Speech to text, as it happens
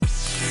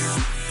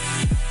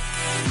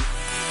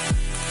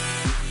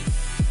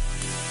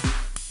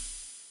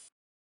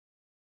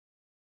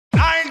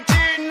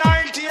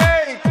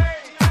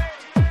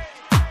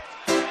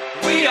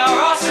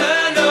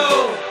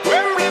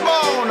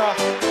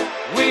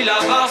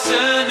love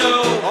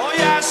Arsenal. Oh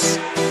yes,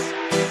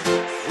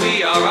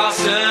 We are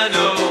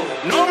Arsenal.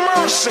 no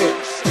mercy.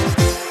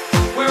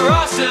 We're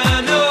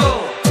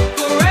Arsenal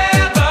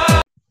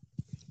forever.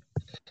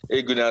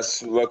 Hey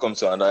Gunners, welcome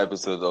to another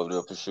episode of the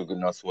official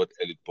Gunners World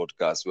Elite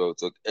Podcast where we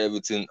talk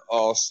everything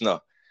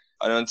Arsenal.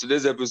 And on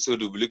today's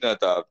episode, we'll be looking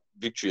at our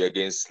victory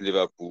against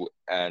Liverpool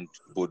and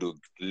Bodo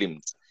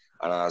Glimt,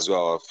 and as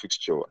well our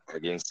fixture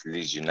against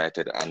Leeds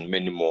United and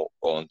many more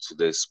on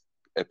today's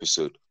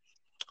episode.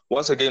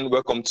 Once again,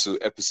 welcome to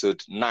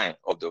episode 9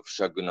 of the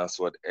official Gunners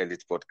World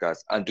Elite Podcast.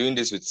 And doing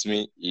this with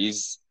me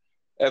is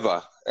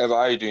Eva. Eva, how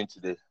are you doing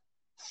today?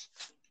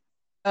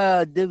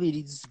 David,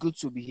 it's good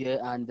to be here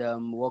and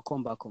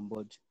welcome back on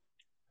board.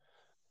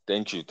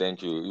 Thank you.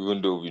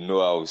 Even though we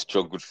know how it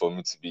struggled for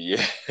me to be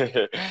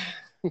here.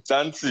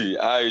 Santi,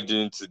 how are you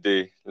doing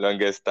today?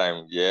 Longest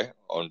time,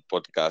 on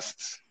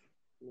podcasts.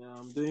 Yeah,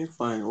 I'm doing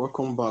fine.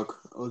 Welcome back.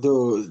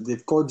 Although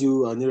they've called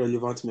you an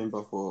irrelevant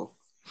member for.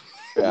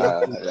 Yeah.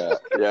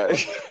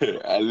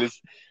 I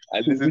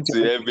listen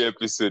to every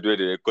episode where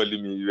they're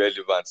calling me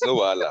irrelevant. No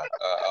wahala.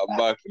 I'm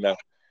back now.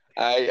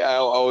 I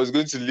was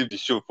going to leave the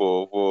show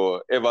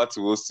for Eva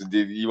to host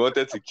today. He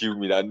wanted to kill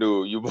me. I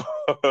know you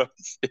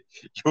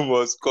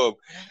must come.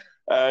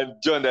 And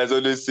John, as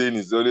always saying,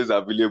 is always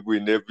available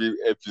in every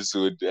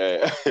episode.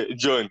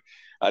 John,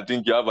 I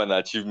think you have an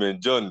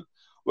achievement. John,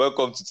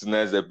 welcome to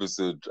tonight's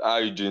episode. How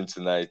are you doing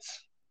tonight?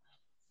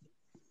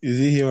 Is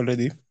he here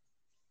already?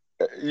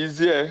 He's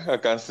here. I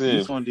can see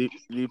This him. one,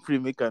 they pray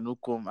make I no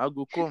come. I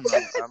go come now.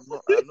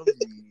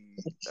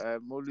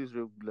 I'm always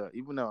regular.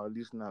 Even our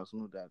listeners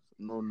know that.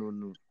 No.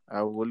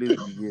 I will always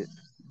be here.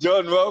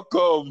 John,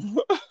 welcome.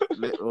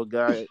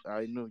 Guy,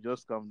 I know.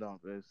 Just calm down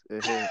first.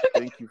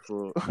 Thank you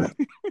for.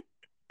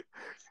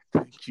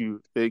 Thank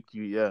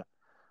you. Yeah,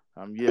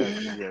 I'm here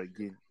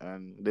again,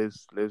 and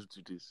let's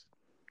do this.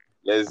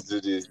 Let's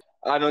do this.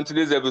 And on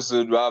today's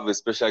episode, we have a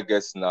special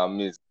guest in our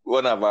midst,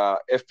 one of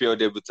our FPL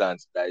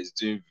debutants that is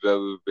doing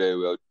very, very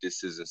well this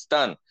season.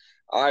 Stan,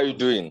 how are you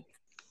doing?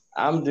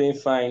 I'm doing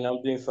fine.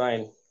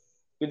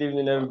 Good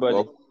evening,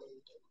 everybody.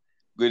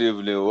 Good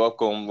evening.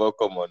 Welcome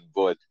on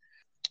board.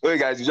 Okay,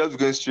 guys, we're just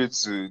going straight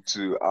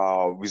to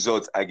our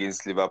results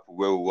against Liverpool,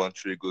 where we won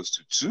 3 goals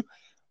to 2.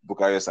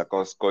 Bukayo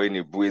Saka scoring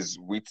a brace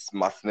with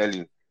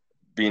Martinelli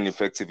being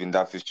effective in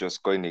that fixture,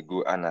 scoring a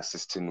goal and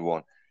assisting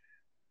one.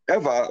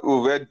 However,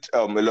 we read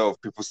a lot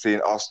of people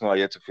saying Arsenal are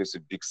yet to face a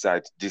big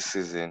side this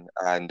season,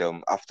 and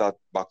after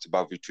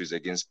back-to-back victories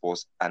against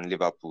Spurs and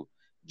Liverpool,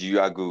 do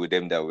you agree with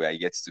them that we are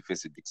yet to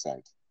face a big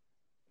side?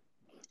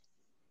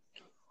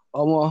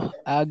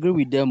 I agree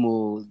with them.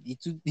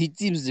 The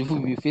teams they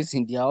will be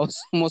facing, they are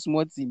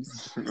small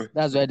teams.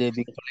 That's why they've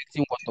been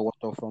collecting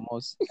water from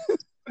us.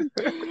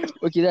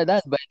 Okay,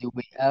 that's by the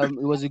way.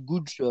 It was a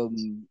good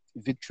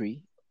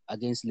victory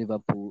against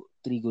Liverpool,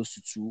 3 goals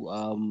to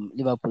 2.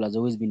 Liverpool has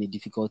always been a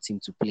difficult team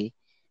to play,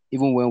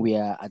 even when we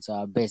are at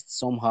our best.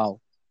 Somehow,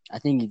 I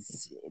think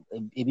it's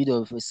a bit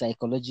of a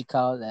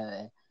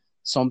psychological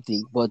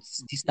something, but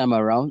this time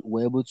around,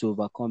 we're able to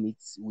overcome it.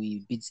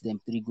 We beat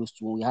them 3 goals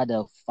to 1. We had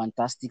a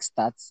fantastic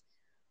start,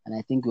 and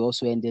I think we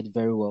also ended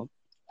very well.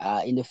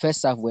 In the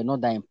first half, we're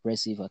not that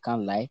impressive, I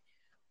can't lie.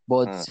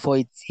 But for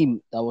a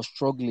team that was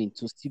struggling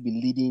to still be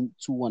leading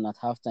 2-1 at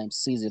halftime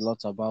says a lot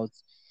about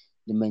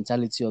the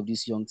mentality of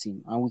this young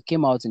team. And we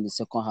came out in the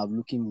second half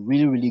looking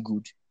really, really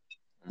good.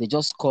 They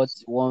just scored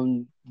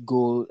 1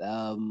 goal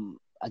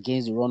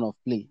against the run of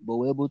play, but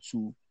we're able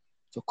to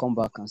come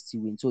back and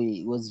still win. So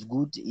it was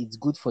good. It's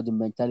good for the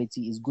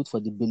mentality. It's good for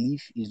the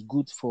belief. It's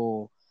good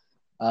for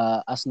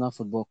Arsenal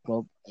Football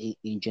Club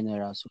in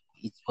general. So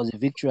it was a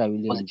victory I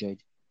really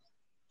enjoyed.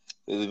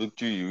 It was a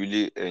victory you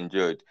really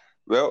enjoyed.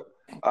 Well,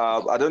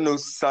 I don't know,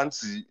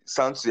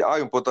 Santi, how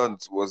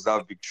important was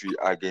that victory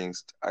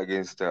against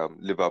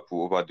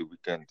Liverpool over the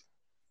weekend?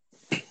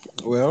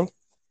 Well,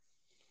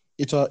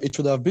 it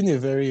would have been a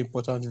very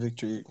important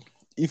victory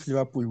if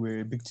Liverpool were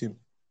a big team.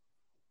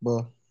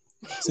 But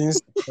since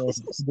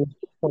the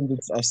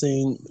pundits are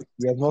saying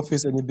we have not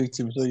faced any big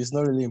team, so it's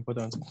not really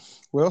important.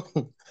 Well,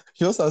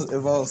 just as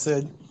Eva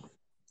said,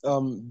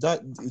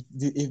 that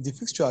the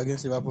fixture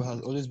against Liverpool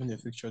has always been a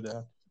fixture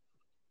that,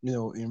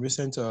 in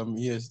recent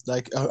years,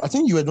 like I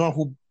think you were the one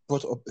who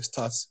brought up the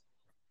stats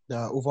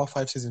that over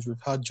 5 seasons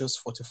we've had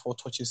just 44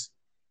 touches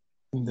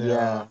in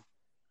the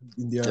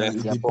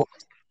box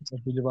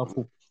of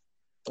Liverpool,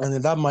 and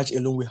in that match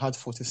alone we had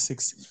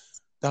 46.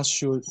 That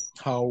showed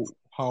how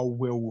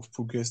well we've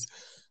progressed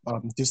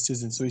this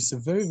season. So it's a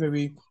very,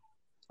 very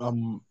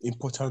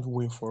important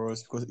win for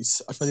us because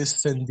it's actually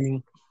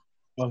sending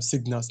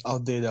signals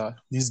out there that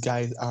these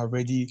guys are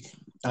ready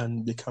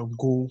and they can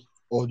go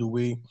all the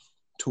way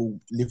to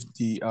lift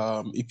the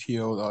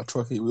EPL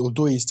trophy.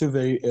 Although it's still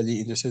very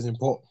early in the season,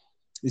 but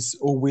it's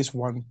always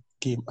one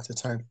game at a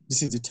time.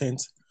 This is the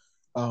 10th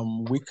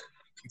week.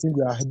 I think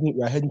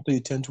we are heading to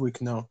the 10th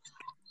week now.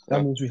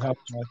 That means we have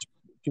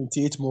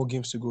 28 more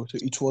games to go. So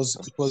it was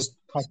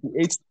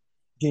 38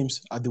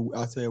 games at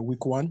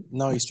week 1.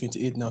 Now it's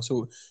 28 now.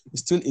 So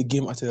it's still a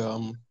game at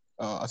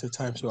a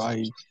time. So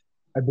I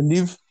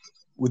believe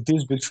with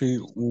this victory,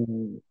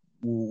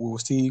 we'll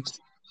still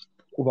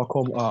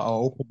overcome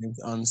our opponents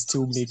and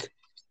still make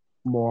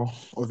more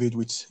of it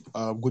with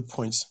good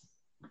points.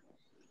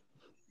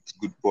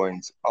 Good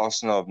point.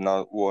 Arsenal have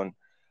now won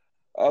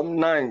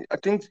nine. I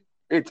think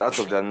 8 out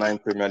of their 9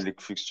 Premier League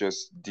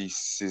fixtures this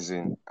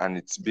season, and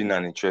it's been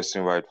an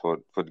interesting ride for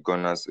the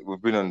Gunners.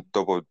 We've been on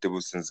top of the table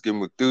since game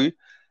week 3,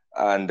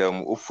 and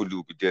hopefully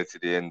we'll be there to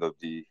the end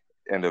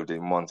of the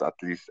month at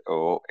least,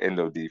 or end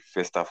of the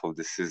first half of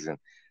the season.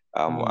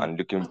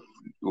 And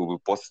we'll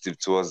be positive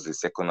towards the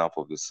second half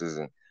of the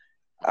season.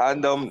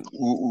 And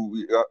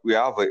we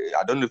have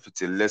I don't know if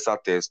it's a lesser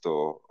test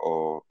or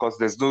because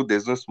there's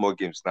no small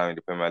games now in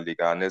the Premier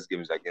League. Our next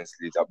game is against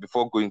Leeds.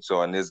 Before going to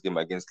our next game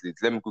against Leeds,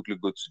 let me quickly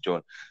go to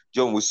John.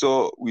 John, we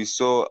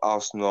saw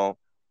Arsenal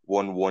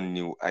won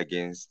 1-0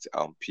 against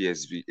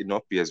PSV,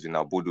 not PSV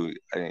now, Bodo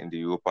in the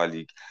Europa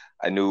League.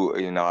 I know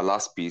in our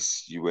last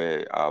piece we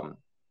were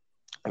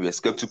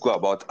skeptical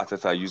about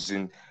Arteta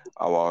using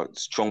our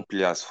strong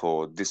players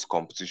for this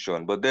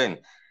competition, but then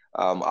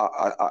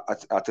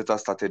Arteta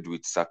started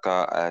with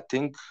Saka. I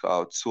think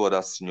 2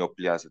 other senior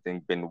players, I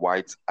think Ben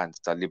White and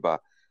Saliba,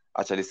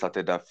 actually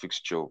started that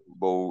fixture,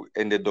 but we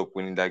ended up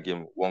winning that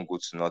game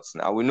 1-0.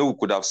 And we know we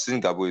could have seen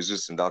Gabriel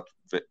Jesus in that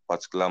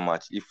particular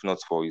match if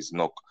not for his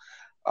knock.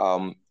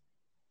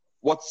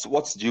 What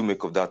do you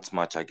make of that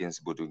match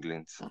against Bodo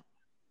Glimt?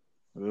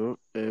 Well,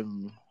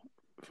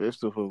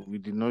 first of all, we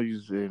did not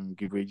use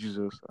Gabriel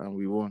Jesus and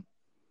we won.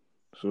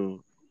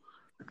 So,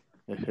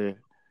 it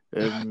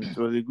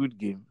was a good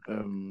game.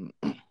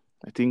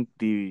 I think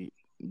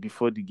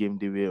before the game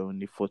they were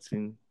only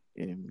 14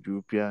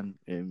 European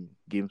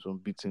games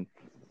unbeaten.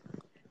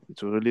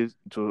 It was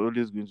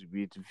always going to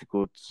be a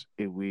difficult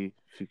away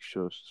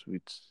fixtures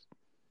with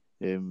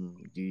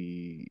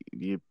the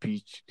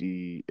pitch,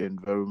 the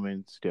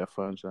environment, their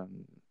fans,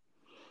 and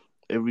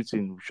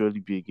everything will surely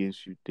be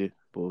against you there.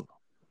 But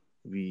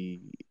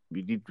we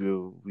did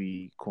well.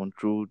 We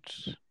controlled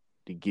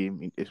the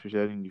game,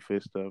 especially in the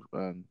first half,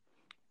 and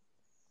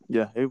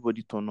yeah,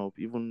 everybody turned up.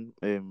 Even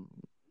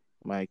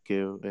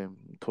Michael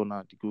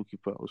Turner, the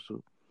goalkeeper,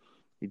 also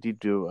he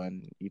did well,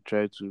 and he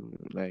tried to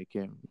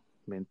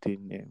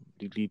maintain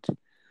the lead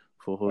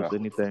for us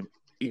anytime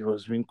he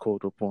was being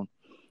called upon.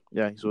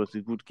 Yeah, it was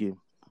a good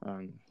game,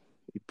 and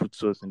it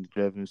puts us in the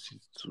driving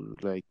seat to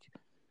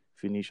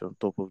finish on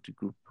top of the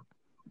group.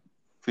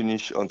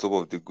 Finish on top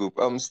of the group.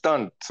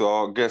 Stan, to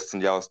our guests in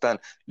the house, Stan,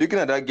 looking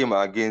at that game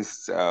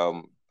against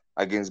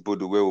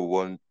Bodo where we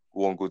won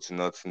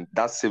 1-0,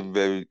 that same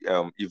very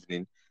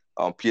evening,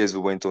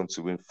 PSV went on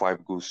to win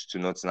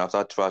 5-0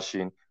 after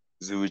thrashing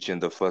Zurich in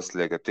the first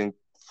leg. I think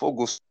 4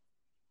 goals,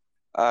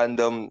 and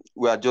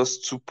we are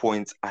just 2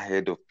 points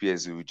ahead of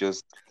PSV with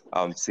just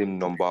same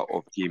number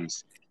of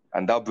games,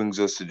 and that brings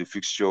us to the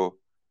fixture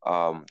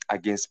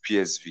against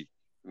PSV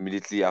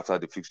immediately after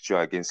the fixture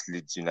against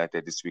Leeds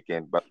United this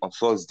weekend. But on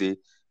Thursday,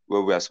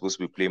 where we are supposed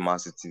to be playing Man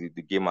City,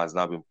 the game has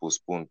now been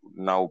postponed.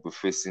 Now we'll be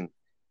facing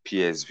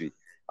PSV.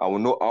 And we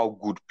know how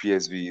good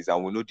PSV is,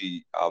 and we know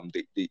the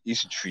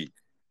history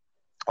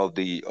of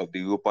the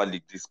Europa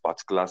League this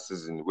particular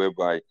season,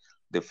 whereby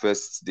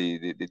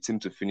the team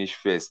to finish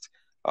first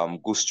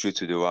goes straight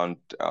to the round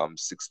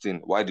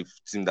 16, while the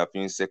team that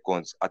finishes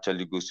second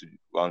actually goes to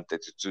round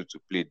 32 to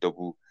play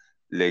double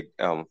leg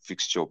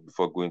fixture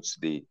before going to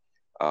the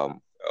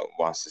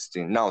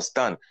 116. Now,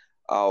 Stan,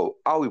 how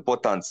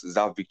important is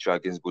that victory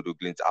against Bodo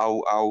Glimt?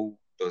 How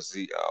does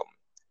it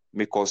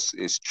make us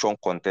a strong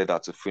contender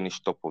to finish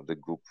top of the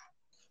group?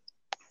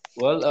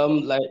 Well,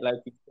 like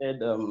you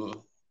said,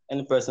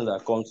 any person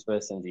that comes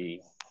first in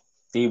the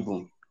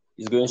table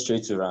is going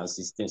straight to round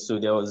 16. So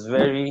there was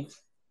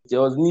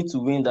need to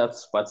win that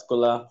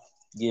particular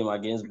game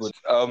against both.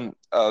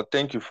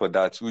 Thank you for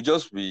that. We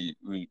just be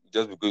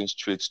going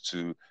straight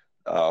to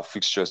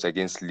fixtures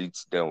against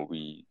Leeds. Then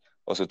we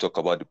also talk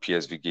about the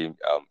PSV game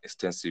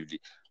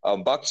extensively.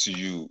 Back to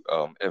you,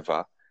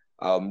 Eva.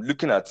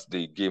 Looking at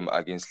the game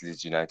against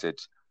Leeds United,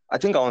 I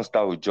think I want to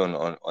start with John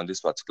on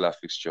this particular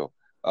fixture.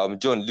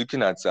 John,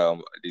 looking at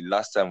the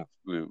last time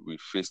we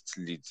faced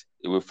Leeds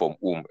away from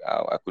home,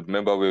 I could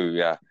remember where we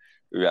were.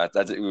 We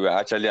were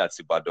actually at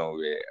Ibadan.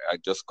 We were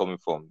just coming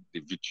from the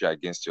victory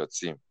against your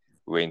team.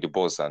 We were in the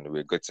bus and we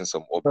were getting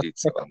some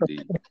updates on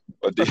the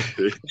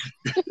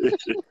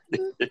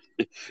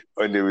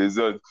on the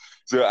result.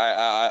 So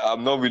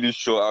I'm not really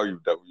sure how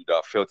you'd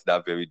have felt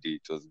that very day.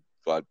 It was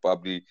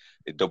probably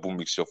a double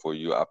mixture for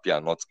you, happy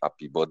and not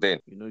happy. But then,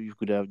 you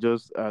could have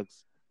just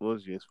asked,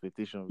 what's your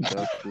expectation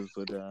without those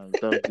other,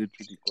 without going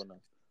through the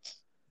corners?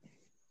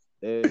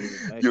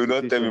 You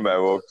not tell me my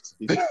work.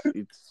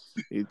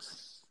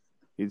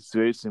 It's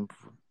very simple.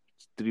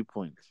 It's 3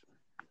 points.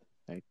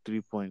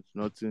 3 points.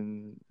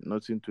 Nothing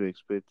to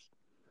expect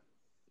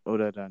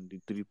other than the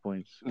 3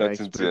 points. I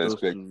expect us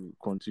to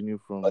continue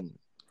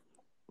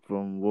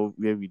from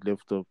where we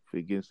left up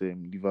against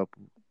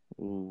Liverpool,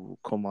 who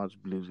come out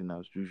blazing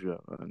as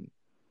usual, and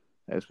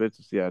I expect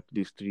to see at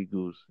least 3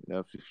 goals in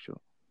that fixture.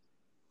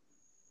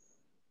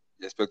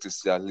 You expect to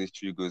see at least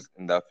 3 goals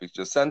in that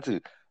fixture.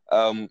 Santi,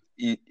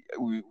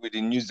 With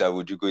the news that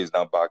Rodrigo is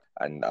now back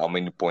and how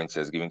many points he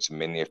has given to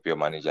many FPL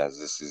managers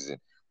this season,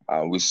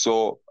 we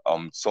saw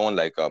someone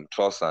like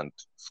Trossard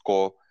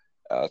score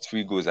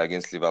 3 goals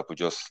against Liverpool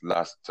just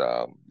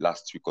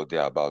last week or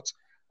thereabout.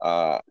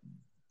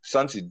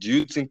 Santi, do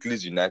you think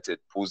Leeds United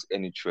pose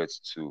any threat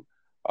to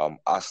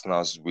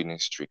Arsenal's winning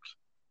streak?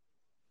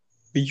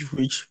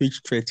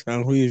 Which threat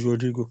and who is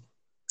Rodrigo?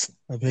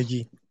 I beg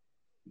you.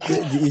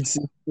 It's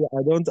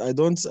I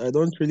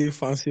don't really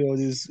fancy all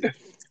this.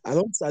 I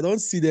don't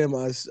see them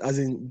as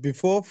in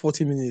before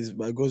 40 minutes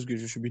by God's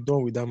grace we should be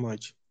done with that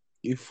match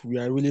if we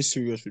are really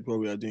serious with what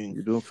we are doing.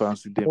 You don't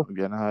fancy them.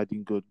 We are not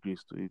adding God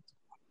grace to it.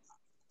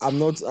 I'm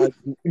not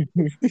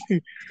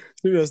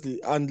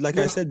seriously, and like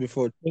I said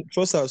before,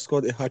 Trossard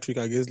scored a hat trick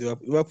against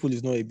Liverpool. Liverpool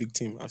is not a big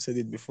team. I've said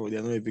it before; they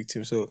are not a big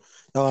team. So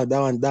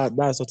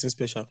that's something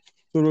special.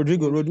 So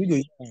Rodrigo,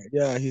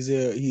 yeah, he's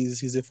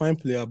a fine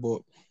player,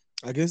 but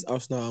against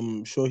Arsenal,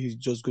 I'm sure he's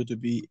just going to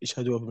be a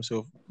shadow of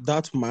himself.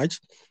 That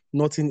match,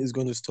 nothing is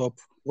going to stop.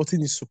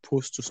 Nothing is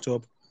supposed to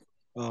stop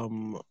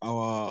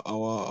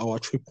our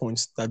 3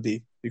 points that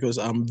day because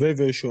I'm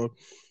very sure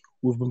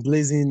we've been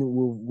blazing.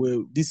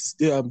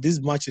 This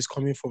match is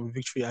coming from a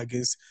victory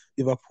against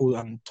Liverpool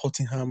and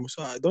Tottenham,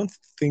 so I don't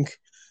think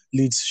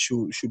Leeds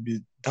should be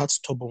that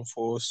stubborn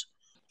for us.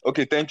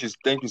 Okay, thank you,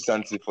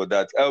 Santi, for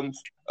that.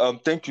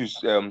 Thank you,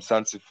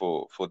 Santi,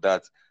 for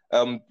that.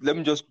 Let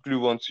me just quickly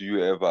run to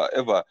you, Eva.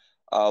 Eva,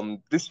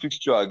 this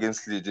fixture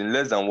against Leeds in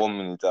less than 1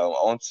 minute. I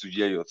want to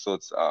hear your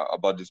thoughts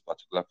about this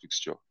particular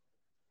fixture.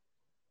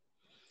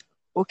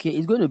 Okay,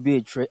 it's going to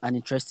be an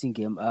interesting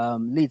game.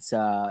 Leeds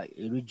are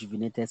a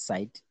rejuvenated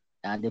side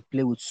and they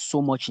play with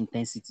so much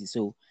intensity.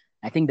 So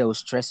I think they will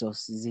stress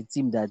us. It's a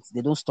team that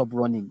they don't stop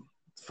running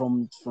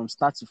from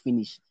start to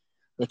finish.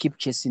 They keep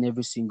chasing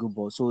every single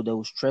ball. So they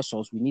will stress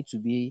us. We need to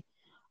be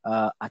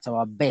at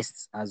our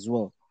best as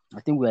well.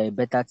 I think we're a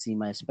better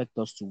team. I expect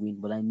us to win,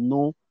 but I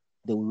know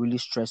they will really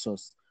stress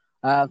us.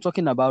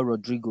 Talking about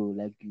Rodrigo,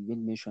 like you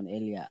mentioned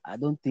earlier, I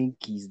don't think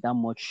he's that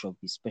much of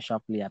a special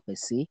player per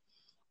se,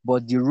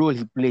 but the role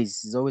he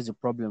plays is always a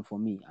problem for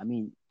me. I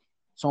mean,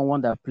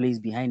 someone that plays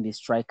behind the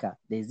striker,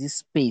 there's this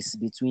space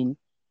between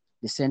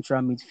the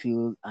central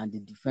midfield and the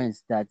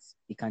defense that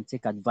he can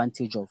take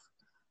advantage of.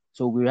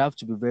 So we have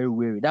to be very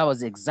wary. That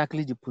was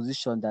exactly the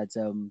position that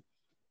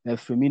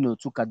Firmino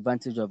took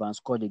advantage of and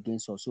scored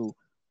against us. So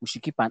we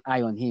should keep an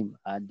eye on him.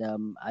 And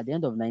at the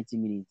end of 90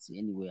 minutes,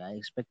 anyway, I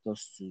expect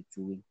us to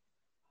win.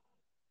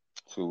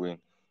 To win.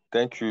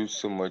 Thank you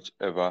so much,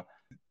 Eva.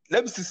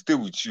 Let me still stay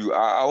with you.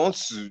 I want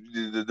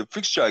to the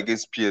fixture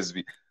against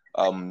PSV.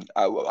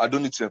 I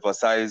don't need to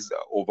emphasize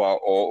or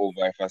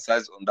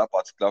overemphasize on that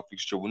particular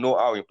fixture. We know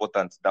how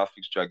important that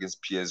fixture against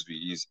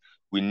PSV is.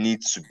 We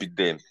need to beat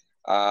them.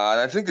 And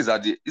I think is it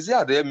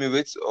at the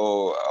Emirates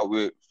or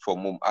away from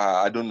home?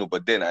 I don't know,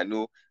 but then I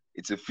know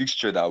it's a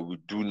fixture that we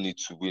do need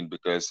to win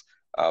because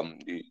I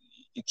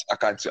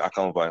can't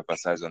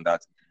overemphasize on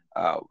that.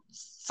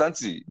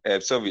 Santi,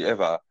 sorry,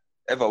 Eva,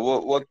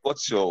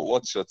 what's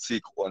your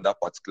take on that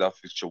particular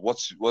fixture?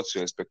 What's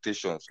your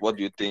expectations? What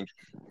do you think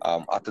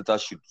Arteta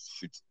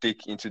should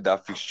take into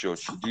that fixture?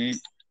 Should he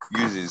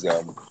use his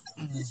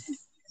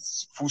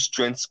full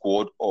strength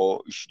squad,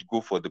 or you should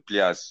go for the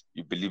players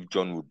you believe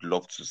John would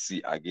love to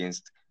see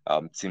against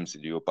teams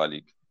in the Europa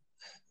League?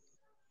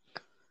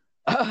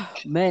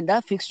 Man,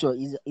 that fixture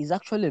is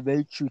actually a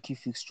very tricky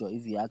fixture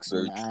if you ask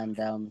Very me, true.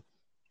 and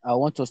I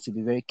want us to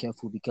be very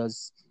careful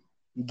because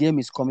the game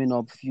is coming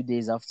up a few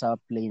days after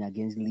playing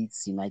against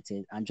Leeds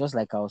United, and just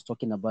like I was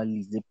talking about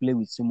Leeds, they play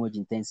with so much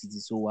intensity,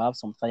 so we'll have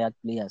some tired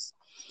players.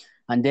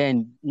 And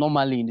then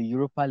normally in the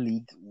Europa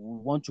League, we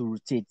want to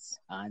rotate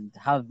and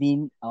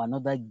having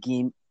another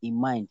game in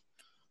mind.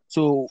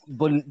 So,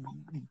 but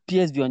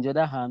PSV on the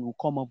other hand will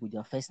come up with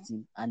their first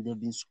team, and they've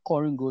been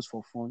scoring goals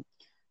for fun.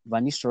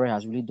 Van Nistelrooy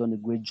has really done a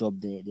great job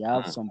there. They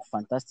have some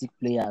fantastic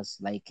players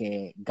like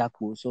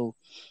Gakpo. So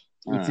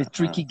it's a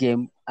tricky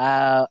game.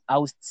 I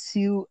would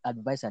still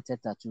advise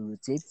Arteta to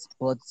rotate,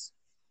 but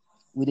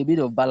with a bit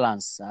of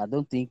balance. I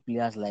don't think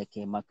players like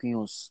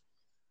Marquinhos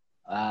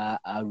are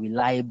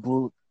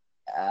reliable.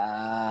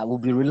 Will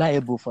be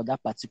reliable for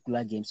that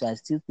particular game. So I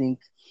still think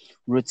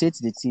rotate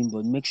the team,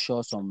 but make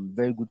sure some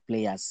very good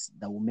players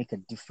that will make a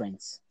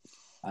difference.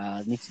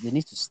 They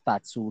need to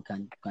start so we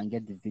can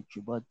get the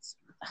victory. But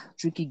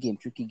tricky game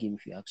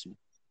if you ask me.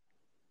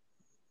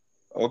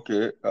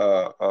 Okay.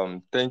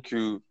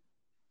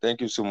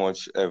 Thank you so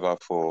much, Eva,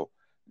 for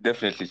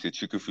definitely it's a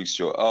tricky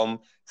fixture.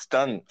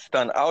 Stan,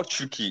 how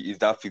tricky is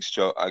that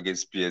fixture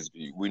against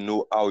PSV? We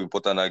know how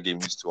important that game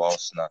is to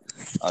Arsenal,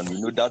 and we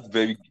know that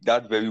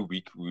very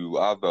week we will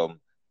have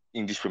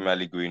English Premier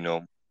League going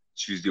on,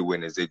 Tuesday,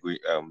 Wednesday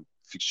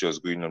fixtures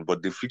going on.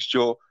 But the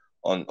fixture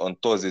on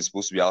Thursday is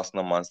supposed to be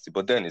Arsenal Man City,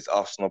 but then it's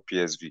Arsenal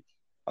PSV,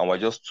 and we're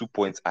just 2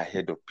 points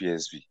ahead of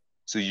PSV.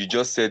 So you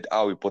just said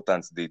how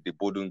important the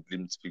Bodo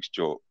Glimt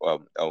fixture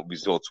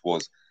result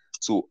was.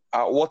 So,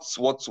 what's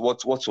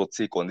your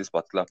take on this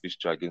particular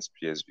fixture against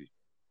PSV?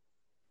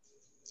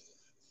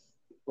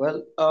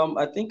 Well,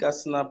 I think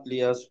Arsenal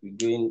players will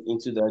going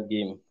into that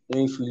game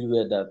knowing fully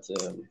well that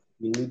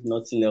we need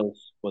nothing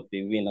else but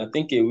a win. I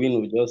think a win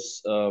will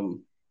just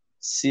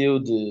seal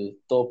the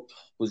top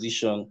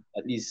position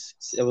at least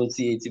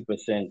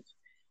 70-80%.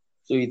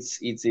 So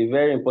it's a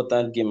very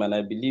important game, and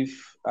I believe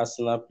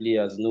Arsenal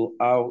players know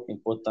how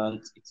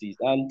important it is.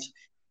 And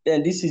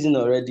then this season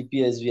already,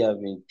 PSV have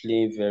been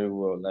playing very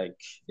well. Like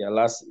their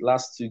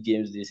last two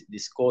games, they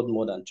scored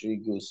more than 3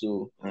 goals.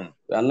 So Mm.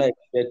 we are not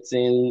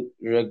expecting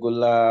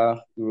regular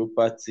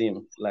Europa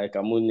team like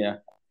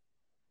Ammonia.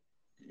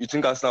 You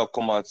think Arsenal will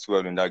come out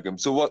well in that game?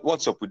 So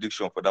what's your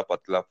prediction for that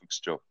particular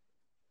fixture?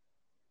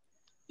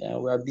 Yeah,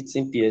 we are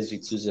beating PSV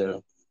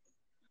 2-0.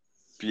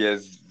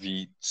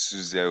 PSV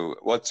 2-0.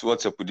 What's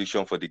your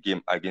prediction for the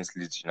game against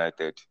Leeds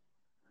United?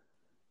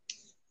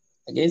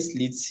 Against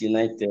Leeds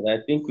United, I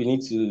think we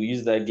need to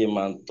use that game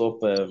and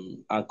top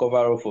and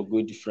cover up for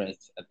goal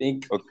difference. I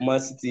think Okay, Man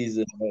City is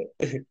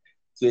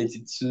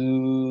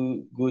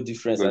 22 goal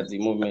difference good. at the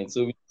moment.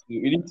 So we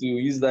need to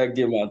use that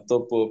game and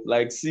top up.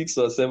 Like 6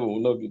 or 7 will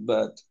not be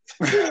bad.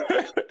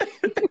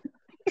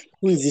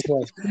 Who is this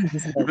one? Who is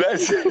this one?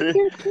 Let's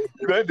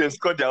when they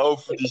score their own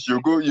finish,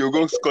 you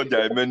go score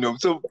their minimum.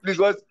 So please,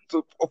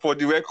 for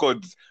the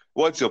record,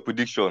 what's your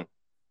prediction?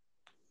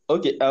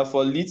 Okay,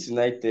 for Leeds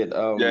United,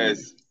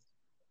 Yes,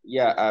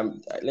 yeah,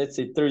 let's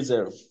say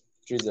 3-0.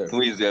 3-0.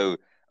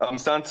 3-0.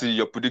 Santi,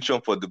 your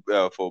prediction for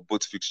the for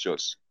both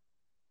fixtures.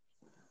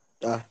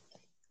 For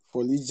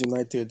Leeds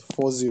United,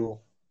 4-0.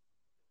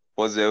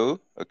 4-0.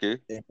 Okay.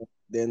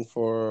 Then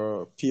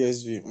for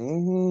PSV,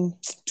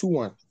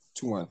 2-1.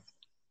 2-1.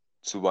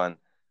 2-1.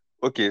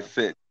 Okay,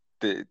 fair.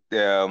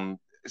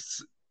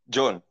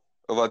 John,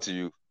 over to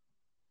you.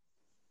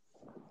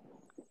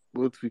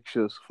 Both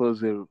fixtures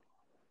 4-0.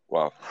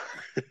 Wow.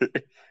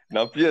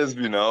 Now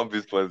PSV now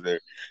beat 4-0.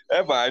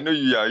 But I know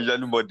you are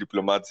usually more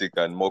diplomatic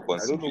and more I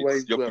don't know why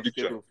considerate. Your you are scared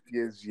prediction. of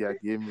PSG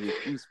at the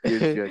Emirates. Who's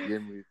PSG at the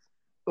Emirates?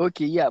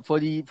 Okay, yeah. For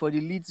the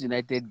Leeds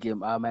United game,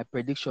 my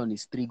prediction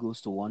is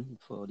 3-1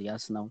 for the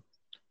Arsenal.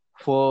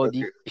 For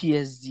the Okay.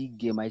 PSG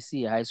game, I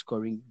see a high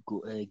scoring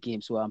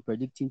game, so I'm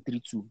predicting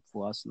 3-2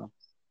 for Arsenal.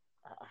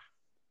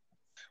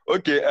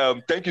 Okay.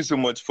 Thank you so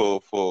much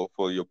for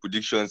your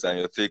predictions and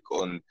your take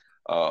on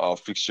our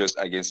fixtures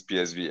against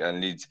PSV and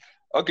Leeds.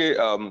 Okay.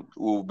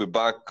 We'll be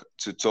back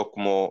to talk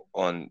more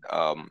on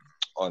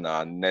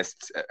our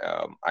next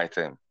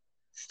item.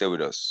 Stay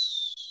with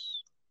us.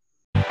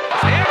 Ian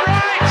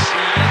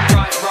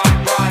right, right,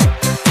 right.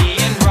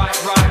 Ian right,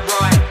 right,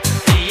 right.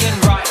 Ian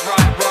right,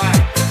 right,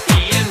 right.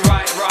 Ian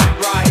right, right,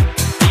 right.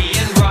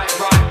 Ian right,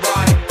 right,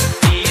 right.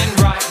 Ian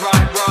right, right,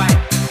 right.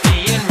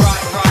 Ian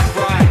right, right,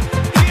 right.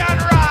 Ian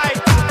Wright.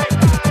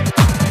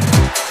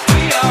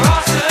 We are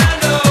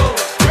Arsenal.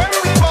 Where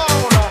we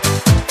born?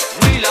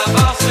 We love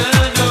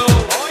Arsenal.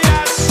 Oh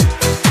yes.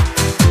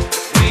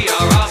 We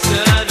are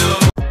Arsenal.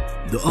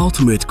 The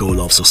ultimate goal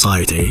of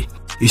society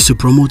is to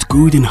promote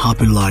good and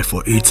happy life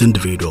for its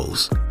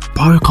individuals.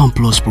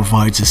 Pariconplus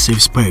provides a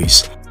safe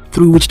space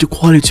through which the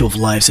quality of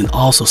lives in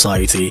our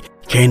society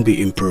can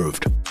be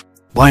improved.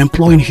 By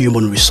employing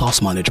human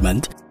resource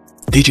management,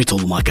 digital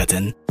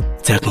marketing,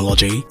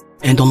 technology,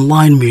 and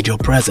online media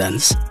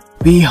presence,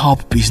 we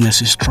help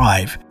businesses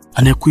thrive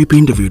and equip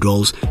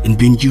individuals in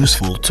being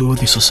useful to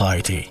the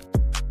society.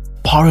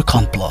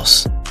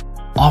 Pariconplus,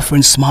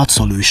 offering smart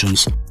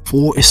solutions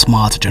for a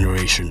smart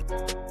generation.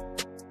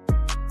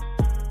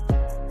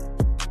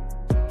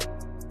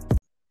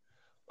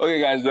 Okay,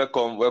 guys,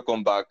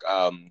 welcome back.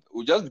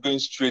 We're just going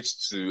straight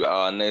to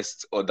our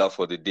next order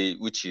for the day,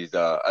 which is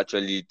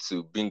actually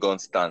to bring on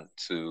Stan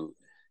to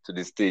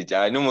the stage.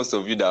 I know most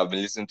of you that have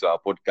been listening to our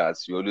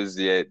podcast, you always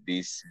hear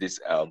this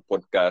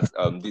podcast,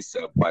 this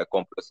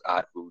Pariconplus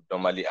ad we would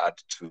normally add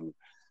to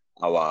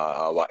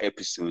our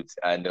episodes,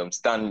 and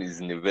Stan is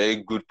in a very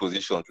good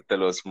position to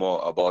tell us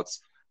more about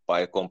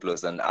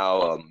Pariconplus and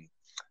how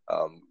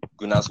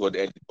Gunners World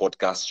Edit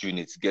podcast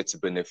units get to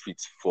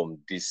benefit from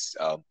these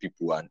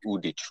people and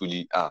who they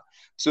truly are.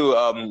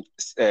 So,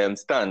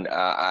 Stan,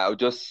 I'll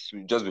just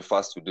be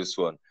fast with this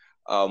one.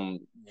 A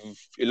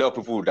lot of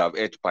people would have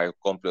heard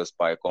Pariconplus,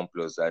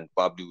 and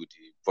probably with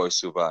the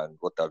voiceover and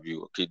what have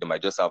you. Okay, they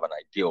might just have an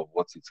idea of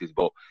what it is,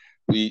 but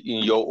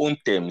in your own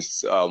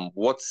terms,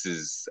 what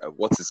is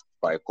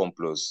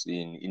Pariconplus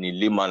in a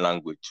layman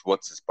language?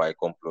 What is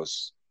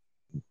Pariconplus?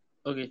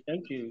 Okay,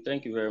 thank you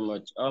very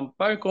much.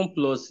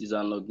 Pariconplus is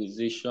an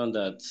organization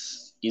that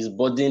is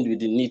burdened with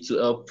the need to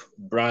help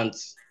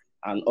brands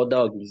and other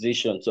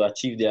organizations to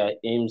achieve their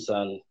aims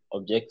and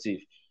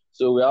objectives.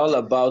 So we're all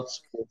about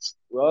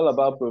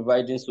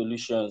providing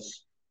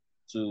solutions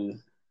to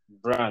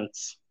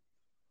brands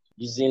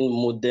using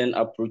modern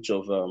approach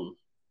of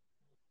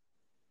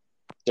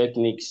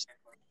techniques.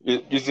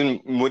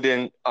 Using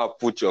modern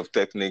approach of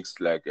techniques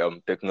like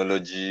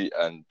technology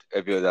and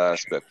every other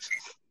aspect.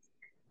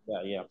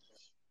 Yeah.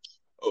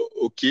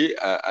 Okay,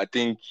 I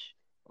think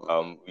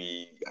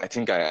I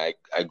think I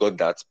got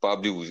that.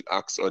 Probably we'll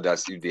ask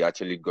others if they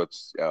actually got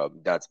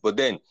that. But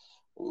then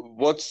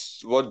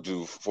what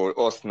do for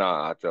us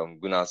now at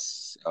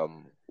Gunas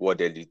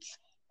World Elite?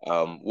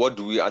 What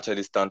do we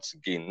actually stand to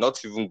gain?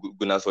 Not even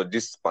Gunas for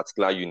this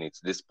particular unit,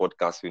 this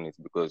podcast unit,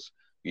 because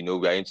we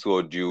are into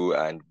audio,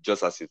 and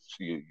just as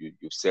you've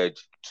said,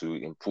 to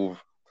improve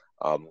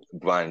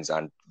brands,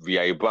 and we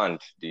are a brand.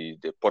 The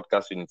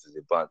podcast unit is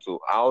a brand. So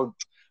how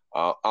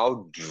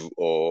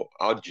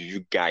do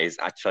you guys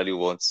actually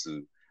want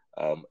to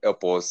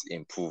help us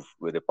improve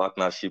with the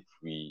partnership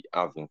we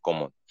have in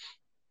common?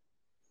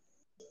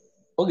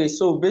 Okay,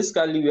 so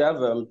basically we have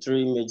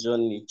three major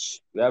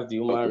niche. We have the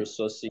human Okay,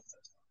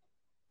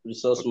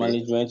 resource okay,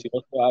 management. We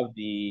also have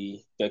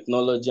the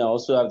technology and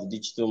also have the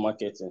digital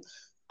marketing.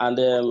 And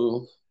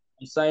okay,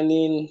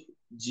 designing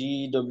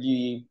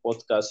GWE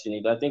podcast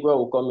unit, I think where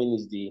will come in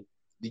is the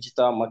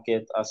digital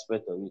market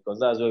aspect of it, because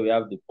that's where we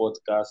have the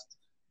podcast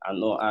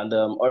and all. And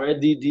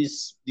already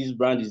this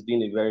brand is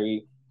doing a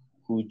very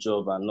good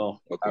job and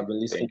all. I've okay. been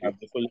listening, Thank you. I've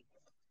been following.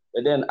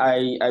 But then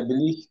I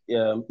believe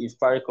if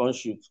Paricon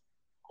should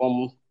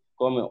come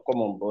come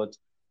on board,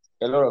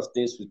 a lot of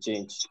things will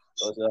change.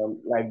 Because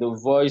like the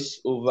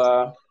voice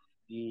over,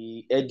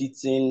 the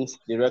editing,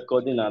 the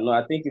recording, and all.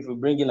 I think if we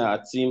bring in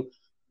our team,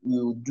 we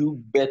will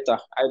do better.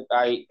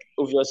 I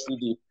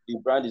obviously the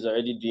brand is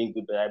already doing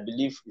good, but I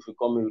believe if we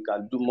come in, we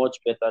can do much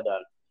better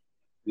than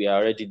we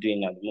are already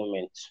doing at the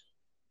moment.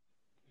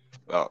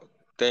 Well,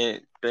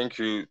 thank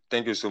you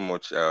so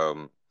much, uh,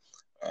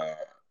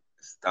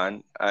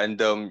 Stan. And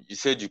you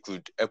said you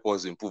could help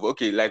us improve.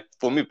 Okay, like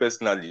for me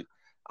personally,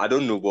 I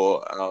don't know,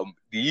 but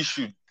the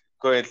issue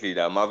currently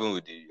that I'm having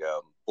with the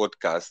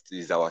podcast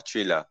is our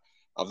trailer.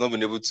 I've not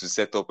been able to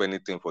set up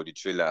anything for the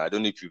trailer. I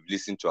don't know if you've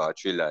listened to our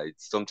trailer.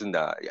 It's something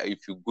that, yeah,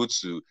 if you go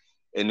to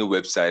any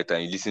website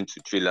and you listen to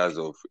trailers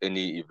of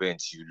any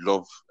event, you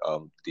love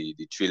the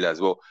trailers.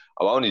 Well,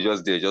 our own is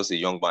just there, just a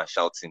young man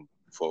shouting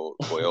for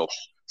help.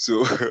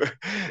 So,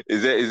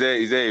 is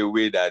there a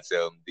way that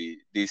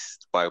this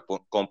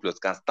Pariconplus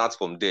can start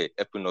from there,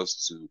 helping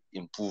us to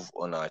improve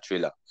on our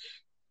trailer?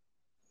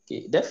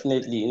 Okay,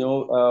 definitely.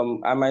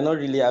 I might not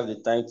really have the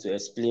time to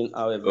explain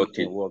how everything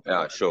Okay, works,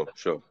 yeah, but sure.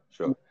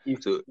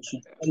 if So, you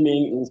should come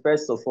in,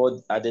 first of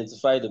all,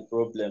 identify the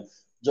problem,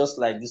 just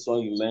like this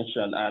one you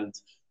mentioned, and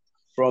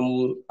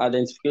from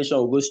identification,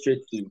 we'll go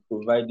straight to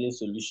providing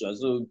solutions.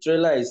 So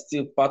trailer is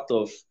still part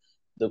of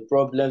the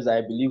problems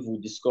I believe we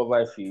discover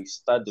if we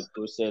start the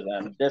process.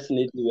 And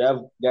definitely we have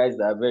guys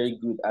that are very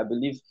good. I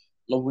believe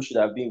Nobu should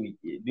have been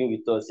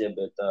with us here,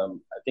 but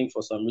I think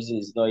for some reason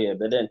he's not here.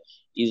 But then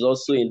he's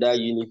also in that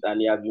unit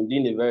and he has been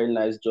doing a very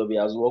nice job. He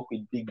has worked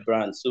with big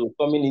brands. So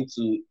coming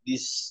into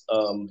this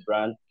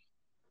brand,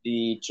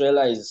 the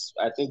trailer is,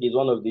 I think, is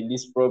one of the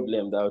least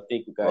problem that I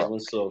think we can wow, even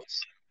solve.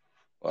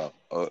 wow.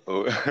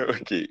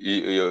 Okay.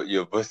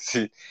 You're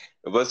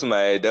busting my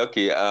head.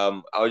 Okay.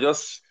 I'll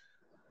just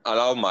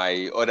allow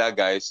my other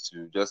guys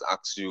to just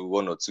ask you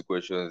one or two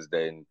questions.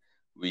 Then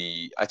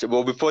we actually,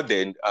 well, before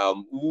then,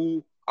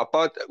 who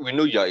apart, we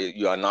know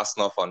you are an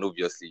Arsenal fan.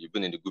 Obviously, you've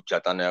been in the group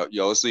chat, and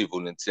you're also a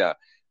volunteer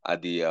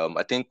at the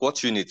I think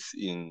what unit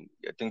in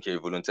I think you're a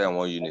volunteer in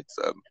one unit.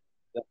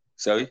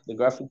 Sorry. The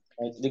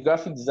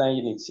graphic design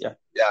units, yeah.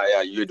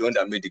 Yeah, you're the one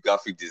that made the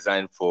graphic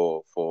design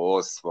for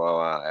us for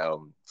our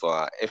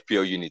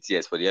FPL unit.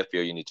 Yes, for the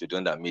FPL unit, you're the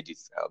one that made it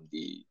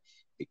the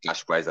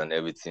cash prize and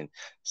everything.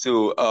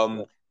 So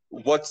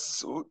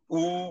what's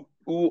who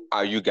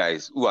are you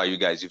guys? Who are you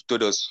guys? You've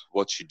told us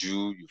what you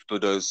do. You've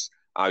told us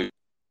how you,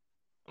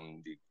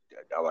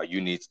 our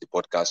unit, the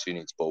podcast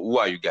unit. But who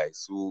are you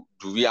guys? Who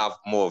do we have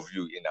more of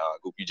you in our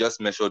group? You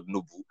just mentioned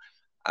Nobu,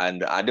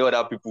 and are there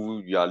other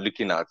people you are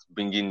looking at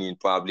bringing in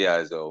probably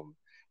as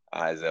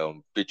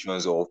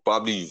patrons, or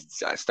probably you've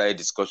started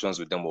discussions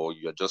with them, or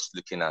you're just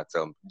looking at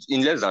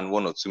in less than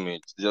 1 or 2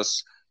 minutes,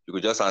 just you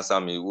could just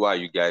answer me, who are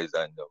you guys,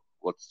 and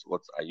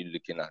what are you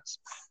looking at?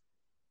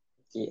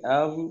 Okay.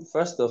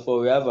 First of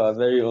all, we have our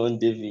very own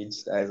David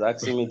that is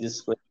asking me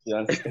this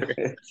question.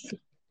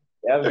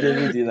 We have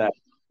David in our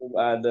team,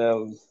 and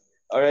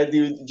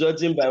already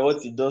judging by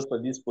what he does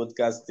for this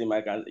podcast team,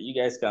 you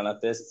guys can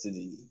attest to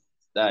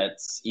that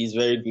he's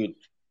very good.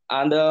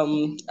 And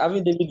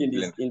having David in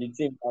this Brilliant. in the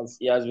team,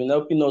 he has been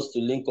helping us to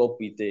link up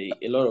with a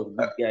lot of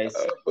good guys.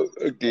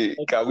 Okay,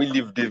 can we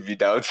leave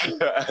David out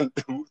and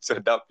move to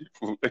other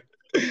people?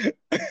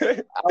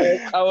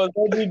 I was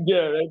already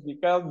there already.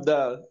 Calm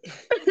down.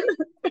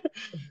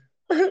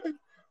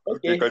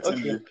 Okay, Okay.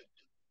 continue.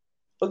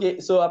 Okay,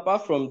 so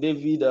apart from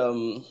David,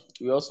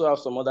 we also have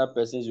some other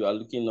persons we are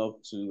looking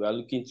up to. We are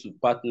looking to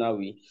partner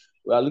with.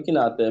 We are looking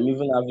at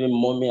even having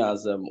Mommy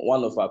as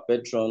one of our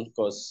patrons,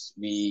 because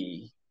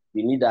we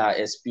need our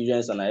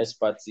experience and our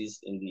expertise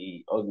in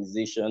the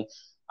organization.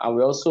 And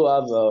we also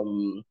have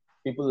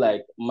people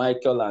like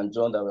Michael and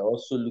John that we're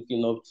also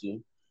looking up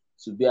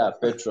to be our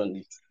patron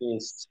if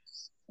things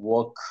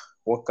work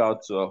work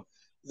out well.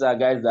 These are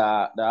guys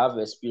that have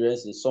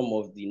experience in some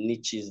of the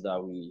niches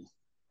that we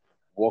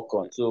work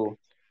on. So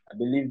I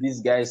believe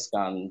these guys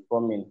can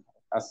come in.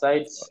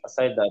 Aside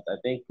that, I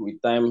think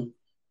with time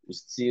we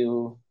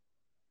still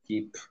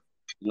keep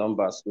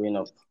numbers going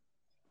up.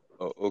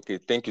 Oh, okay,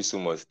 thank you so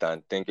much,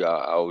 Stan. Thank you.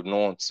 I would not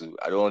want to.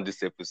 I don't want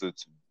this episode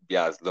to be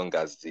as long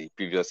as the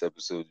previous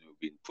episode we've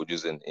been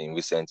producing in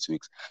recent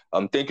weeks.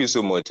 Thank you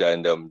so much,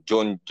 and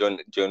John,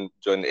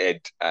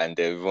 Ed, and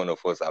every one of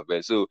us are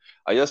there. So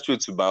I just threw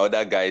to my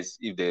other guys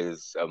if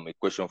there's a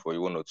question for you,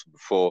 one or two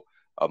before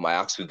I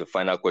ask you the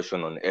final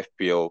question on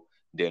FPL.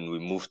 Then we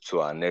move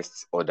to our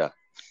next order.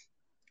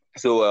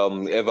 So,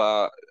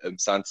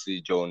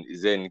 Santi, John,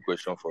 is there any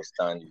question for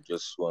Stan you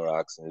just want to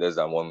ask in less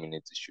than 1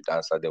 minute? You should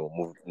answer. Then we'll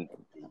move into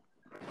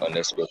our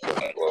next question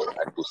before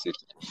I proceed.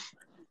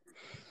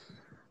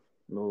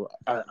 No,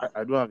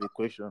 I don't have a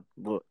question,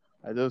 but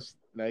I just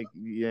like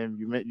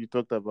you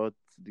talked about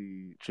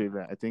the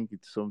trailer. I think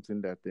it's something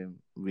that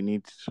we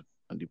need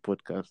on the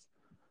podcast,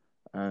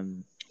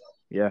 and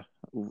yeah,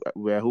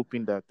 we are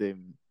hoping that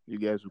you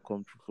guys will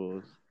come through for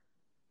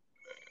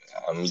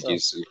us.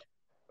 Yes.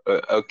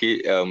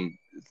 Okay.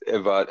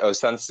 Eva,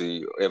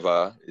 Santi,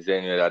 Eva, is there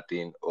any other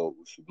thing, or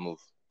we should move?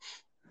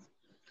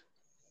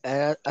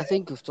 I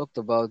think we've talked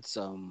about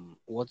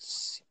what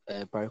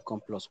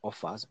Pariconplus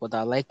offers, but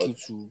I'd like you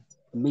to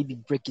maybe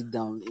break it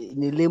down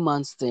in a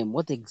layman's term.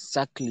 What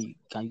exactly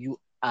can you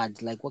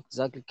add? Like, what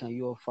exactly can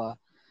you offer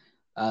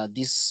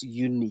this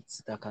unit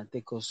that can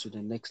take us to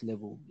the next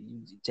level?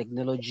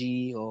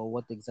 Technology or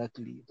what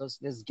exactly?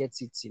 Let's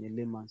get it in a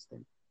layman's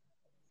term.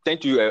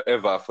 Thank you,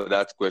 Eva, for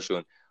that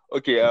question.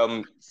 Okay.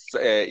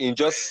 In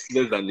just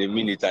less than a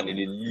minute and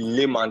in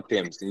layman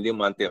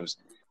terms,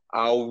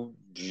 how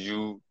do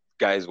you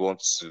guys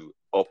want to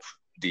up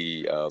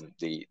the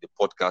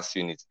podcast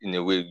unit in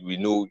a way? We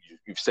know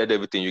you've said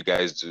everything you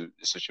guys do,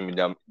 social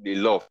media, they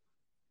love.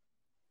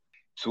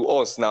 To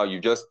us now,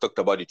 you just talked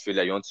about the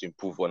trailer. You want to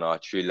improve on our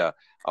trailer.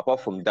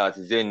 Apart from that,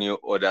 is there any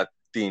other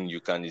thing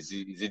you can? Is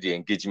it the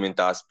engagement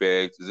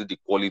aspect? Is it the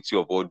quality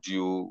of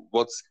audio?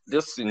 What's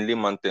just in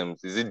layman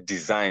terms? Is it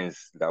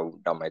designs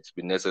that might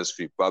be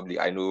necessary? Probably,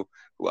 I know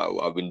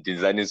I've been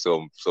designing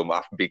some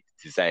half-baked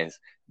designs.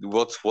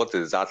 What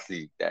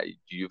exactly do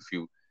you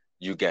feel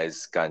you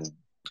guys can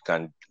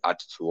add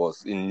to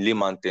us in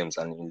layman terms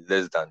and in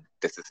less than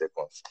 30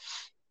 seconds?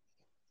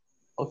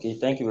 Okay,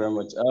 thank you very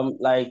much.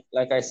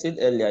 Like I said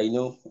earlier,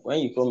 when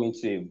you come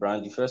into a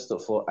brand, you first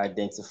of all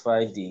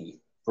identify the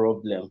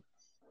problem.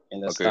 Okay.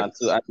 Understand?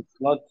 So and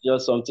it's not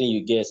just something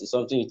you guess; it's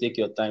something you take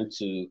your time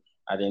to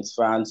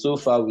identify. And so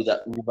far, we've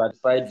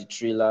identified the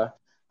trailer,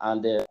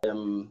 and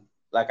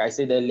like I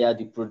said earlier,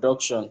 the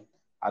production.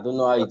 I don't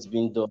know how it's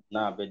been done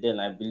now, but then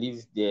I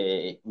believe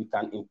we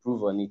can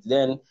improve on it.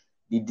 Then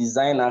the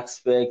design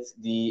aspect,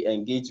 the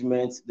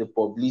engagement, the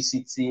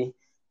publicity.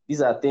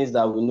 These are things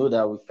that we know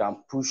that we can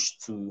push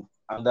to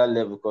another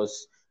level.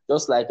 Because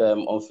just like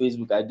on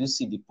Facebook, I do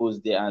see the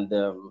post there, and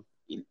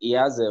it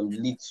has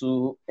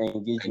little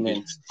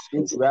engagement.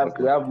 Since we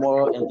have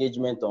more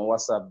engagement on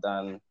WhatsApp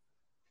than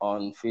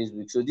on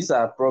Facebook. So these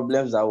are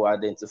problems that we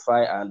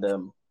identify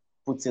and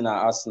put in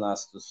our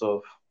arsenals to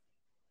solve.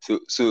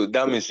 So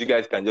that means you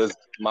guys can just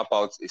map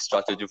out a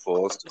strategy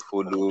for us to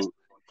follow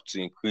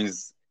to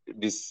increase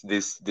this.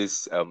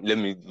 Let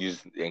me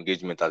use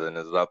engagement as an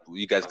example.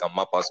 You guys can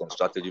map out some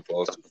strategy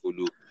for us to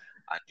follow,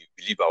 and you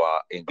believe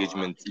our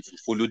engagement, if you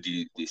follow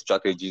the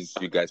strategies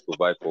you guys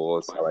provide for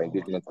us, our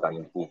engagement can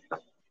improve.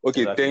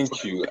 Okay, Exactly.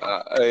 thank you.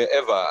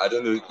 Eva, I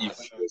don't know if you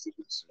were able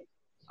to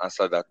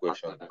answer that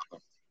question.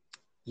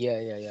 Yeah,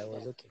 it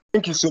was okay.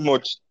 Thank you so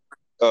much,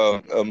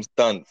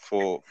 Stan,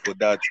 for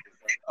that.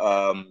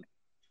 Um,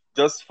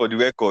 just for the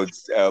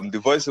records,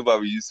 the voiceover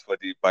we used for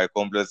the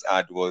Pariconplus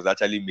ad was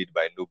actually made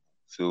by Nobu.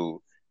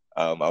 So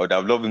I would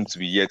have loved him to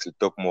be here to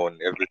talk more on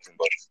everything,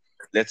 but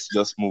let's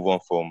just move on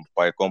from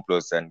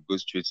Pariconplus and go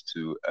straight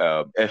to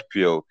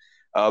FPL.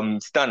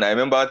 Stan, I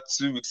remember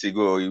 2 weeks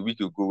ago or a week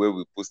ago where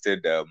we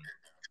posted about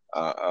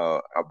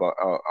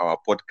our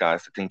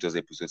podcast. I think it was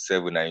episode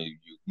 7, and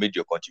you made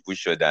your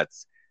contribution that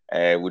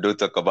we don't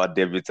talk about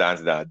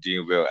debutants that are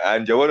doing well,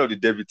 and you're one of the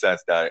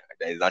debutants that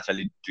is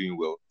actually doing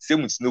well.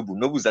 Same with Nobu.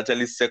 Nobu is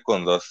actually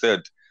second or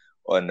third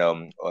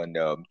on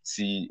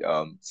T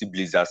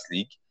Blizzards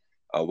League,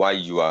 while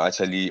you are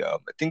actually I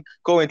think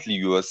currently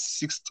you are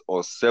sixth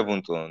or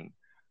seventh on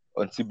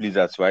T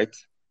Blizzards, right?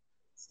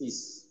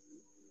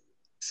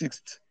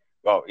 Sixth.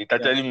 Wow, it Yeah.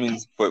 actually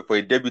means for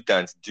a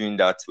debutant doing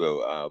that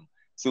well.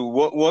 So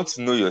want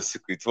to know your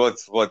secret?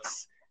 What's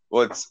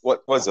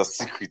your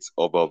secret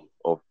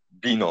of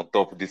being on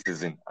top this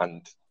season?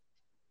 And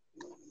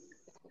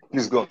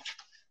please go on.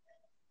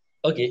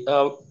 Okay.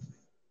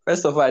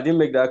 First of all, I didn't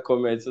make that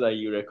comment so that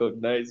you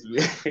recognize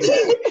me.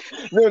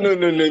 No.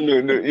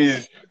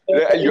 Is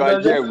you are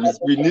here.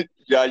 We need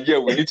you are here.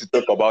 We need to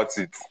talk about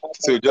it.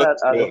 So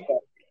just go on. It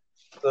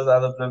was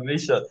an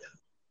observation.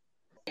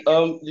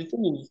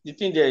 The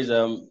thing there is,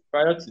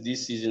 prior to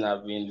this season,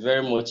 I've been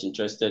very much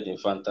interested in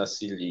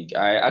fantasy league.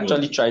 I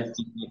actually tried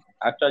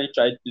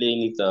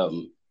playing it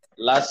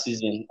last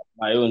season on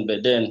my own,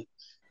 but then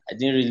I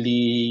didn't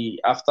really,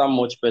 after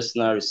much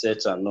personal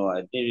research and all,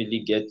 I didn't really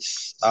get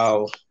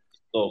how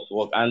stuff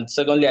work. And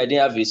secondly, I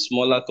didn't have a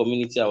smaller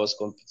community I was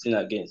competing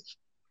against.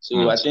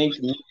 So I think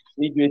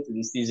midway to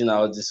the season,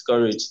 I was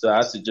discouraged, so I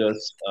had to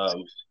just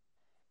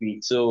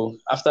quit. So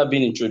after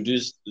being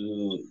introduced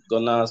to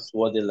Gunners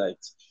What They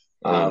Liked,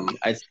 Mm.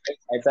 I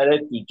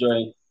started to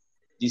join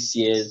this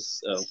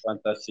year's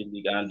fantasy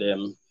league, and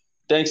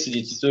thanks to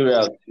the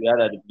tutorials we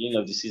had at the beginning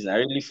of the season, I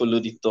really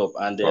followed it up,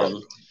 and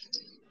Wow.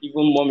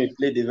 even mommy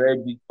played a very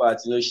big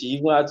part. She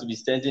even had to be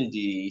sending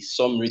the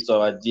summary to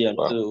our DM.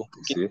 Wow. So You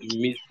in see, case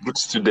we good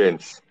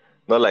students,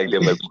 not like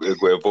them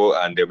Guevo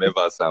and them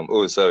Ever Sam.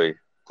 Oh, sorry.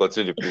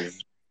 Continue,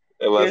 please.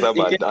 Ever miss, Sam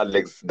in case, and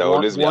Alex that One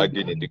always be one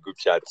arguing in the group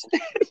chat.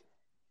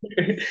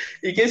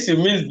 in case you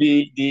missed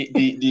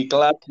the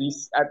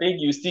classes, I think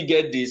you still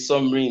get the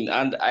summary,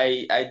 and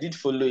I did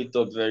follow it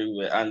up very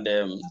well, and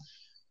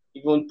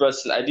even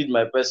I did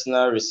my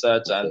personal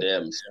research and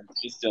some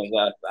questions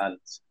that, and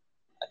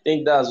I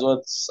think that's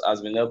what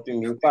has been helping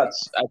me. In fact,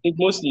 I think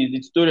mostly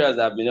the tutorials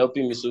have been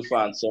helping me so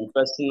far, and some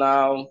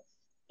personal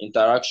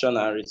interaction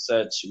and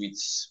research with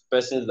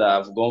persons that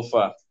have gone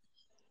far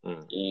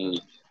Mm, in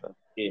mm. the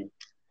game.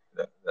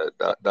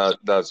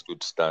 That's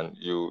good, Stan.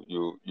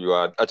 You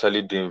are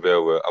actually doing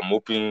very well. I'm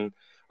wishing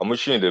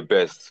you the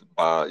best.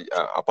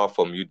 Apart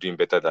from you doing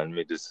better than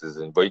me this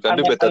season, but you can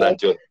And do better than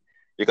John.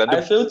 You can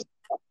I do.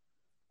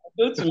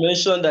 failed to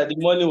mention that the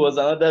money was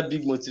another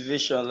big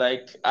motivation.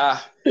 Like, I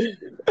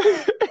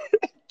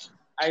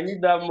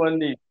need that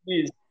money,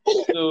 please.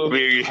 So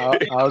Really? I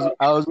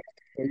was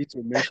waiting for you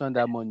to mention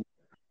that money.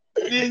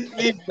 this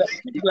I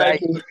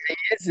like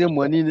say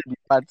money in the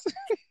part.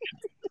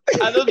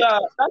 I know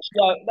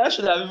that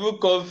should have even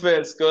come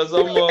first, because this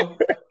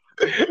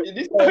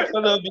our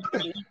economy,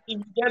 if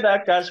you get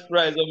that cash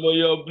prize,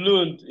 you're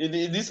blown.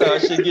 In this our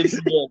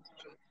shege period.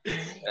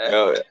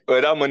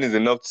 Well, that money is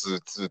enough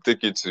to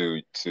take you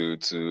to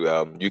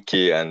UK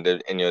and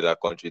then any other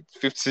country.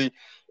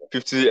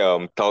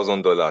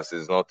 $50,000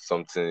 is not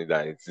something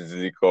that is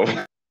easily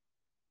come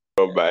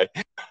by.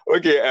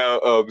 Okay,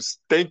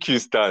 thank you,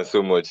 Stan,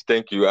 so much.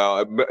 Thank you.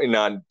 In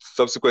our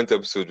subsequent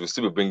episode, we'll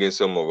still be bringing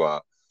some of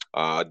our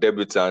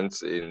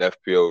debutants in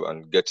FPL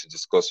and get to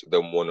discuss with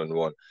them one on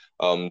one.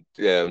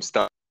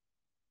 Stan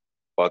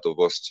part of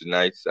us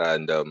tonight,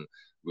 and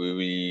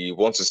we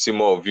want to see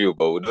more of you,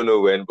 but we don't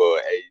know when.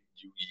 But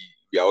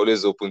we are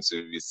always open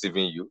to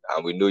receiving you,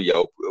 and we know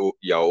you're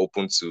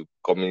open to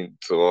coming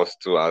to us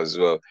too as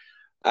well.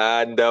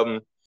 And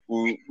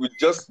we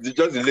just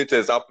the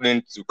latest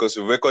happening because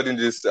we're recording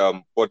this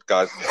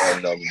podcast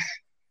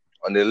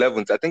on the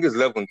 11th. I think it's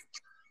 11th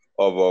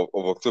of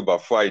October,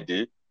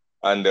 Friday,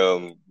 and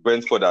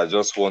Brentford has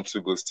just won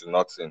 2 goals to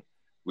nothing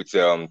with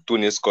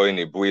Tony scoring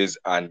a brace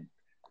and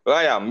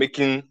Raya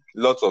making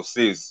lots of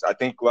saves. I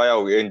think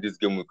Raya will end this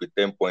game with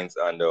 10 points,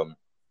 and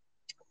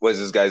what's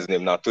this guy's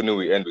name now? Tony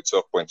will end with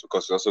 12 points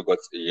because he also got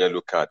a yellow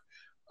card.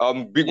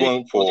 Big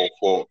one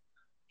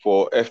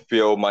for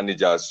FPL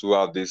managers who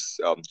have this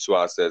 2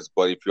 assets.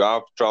 But if you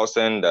have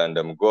Trousen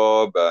and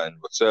Gob and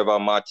whatever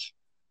match,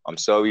 I'm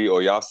sorry,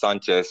 or you have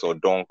Sanchez or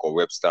Donk or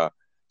Webster,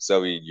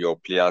 sorry, your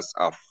players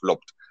are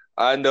flopped.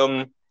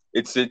 And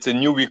it's a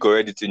new week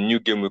already. It's a new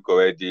game week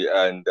already.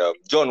 And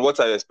John, what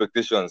are your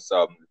expectations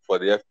for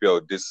the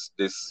FPL this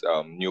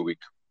new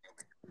week?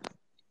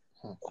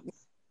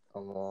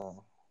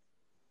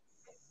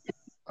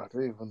 I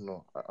don't even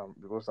know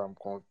because I'm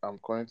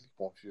currently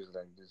confused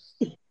like this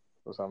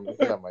because I'm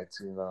looking at my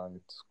team now and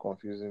it's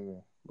confusing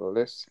me. But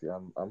let's see.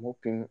 I'm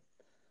hoping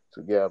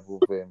to get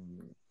above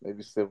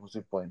maybe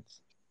 70 points.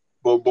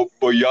 But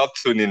you have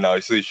Tony now,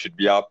 so you should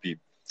be happy.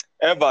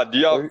 Eva, do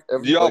you have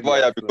Everybody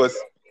Raya? has Because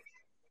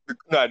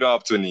no, I don't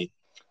have Tony.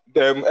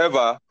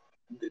 Eva,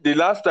 the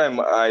last time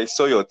I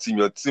saw your team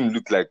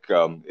looked like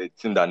a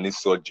team that needs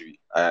surgery.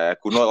 I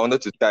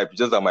wanted to type,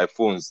 just that my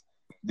phones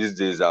these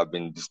days have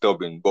been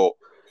disturbing. But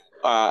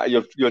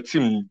your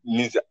team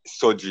needs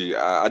surgery.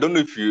 I don't know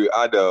if you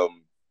had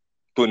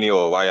Tony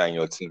or Raya in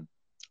your team.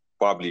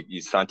 Probably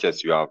it's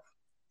Sanchez you have.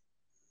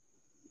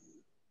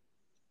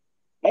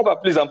 Eva,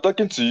 please, I'm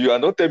talking to you,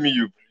 and don't tell me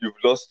you've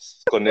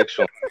lost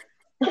connection.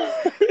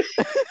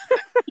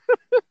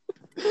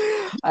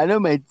 I know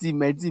my team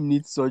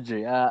needs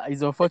surgery.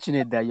 It's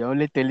unfortunate that you're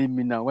only telling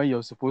me now when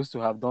you're supposed to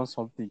have done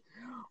something.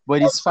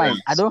 But it's fine.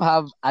 I don't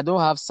have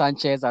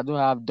Sanchez, I don't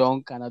have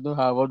Dunk, and I don't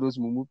have all those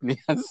Mumu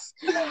players.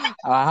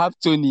 I have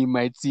Tony in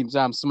my team,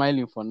 so I'm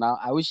smiling for now.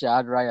 I wish I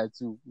had Raya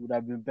too. Would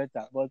have been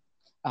better. But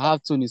I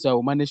have Tony, so I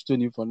will manage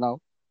Tony for now.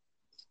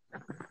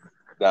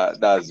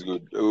 That's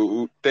good.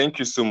 Thank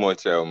you so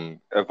much,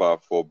 Eva,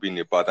 for being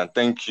a part, and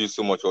thank you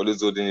so much for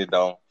always holding it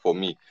down for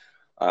me.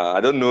 I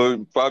don't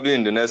know, probably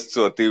in the next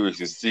 2 or 3 weeks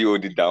you still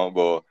hold it down,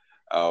 but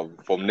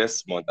from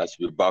next month I should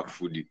be back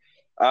fully.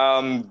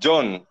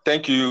 John,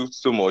 thank you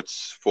so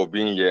much for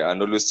being here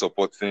and always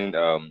supporting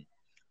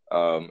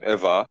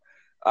Eva.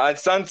 And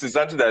Santi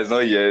that is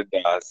not here,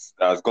 that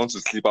has gone to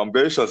sleep. I'm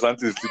very sure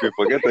Santi is sleeping.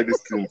 Forget all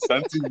these things.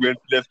 Santi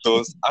left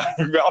us,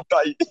 and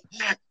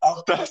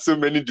after so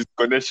many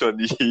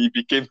disconnections, he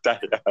became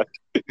tired.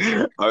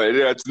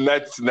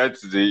 Tonight,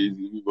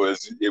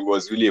 it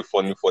was really a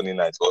funny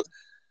night.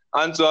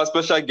 And to our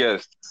special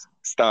guest,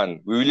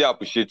 Stan, we really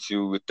appreciate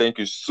you. We thank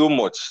you so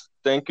much.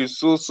 Thank you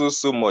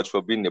so much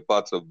for being a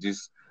part of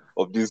this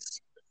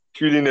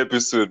thrilling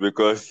episode,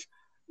 because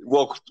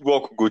work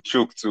go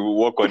choke to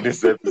work on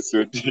this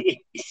episode.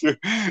 So,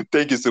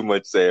 thank you so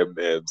much,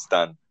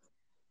 Stan.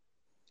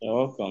 You're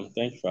welcome.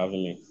 Thanks for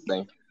having me.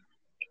 Thank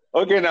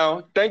you. Okay,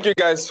 now, thank you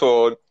guys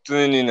for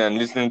tuning in and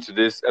listening to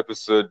this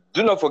episode.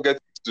 Do not forget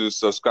to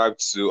subscribe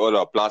to all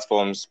our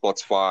platforms,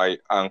 Spotify,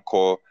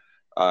 Anchor,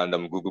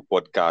 and Google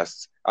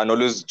Podcasts. And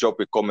always drop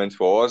a comment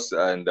for us.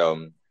 And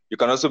you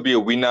can also be a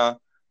winner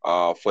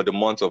for the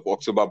month of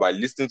October by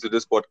listening to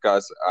this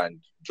podcast and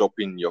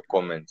dropping your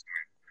comments.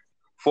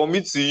 From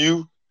me to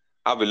you,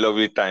 have a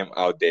lovely time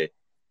out there.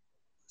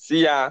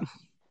 See ya.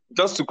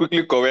 Just to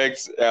quickly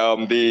correct,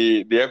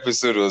 the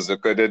episode was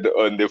recorded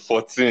on the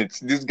 14th.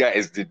 These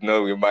guys did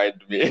not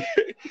remind me.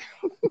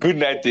 Good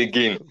night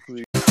again.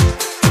 We're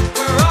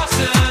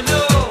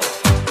Arsenal.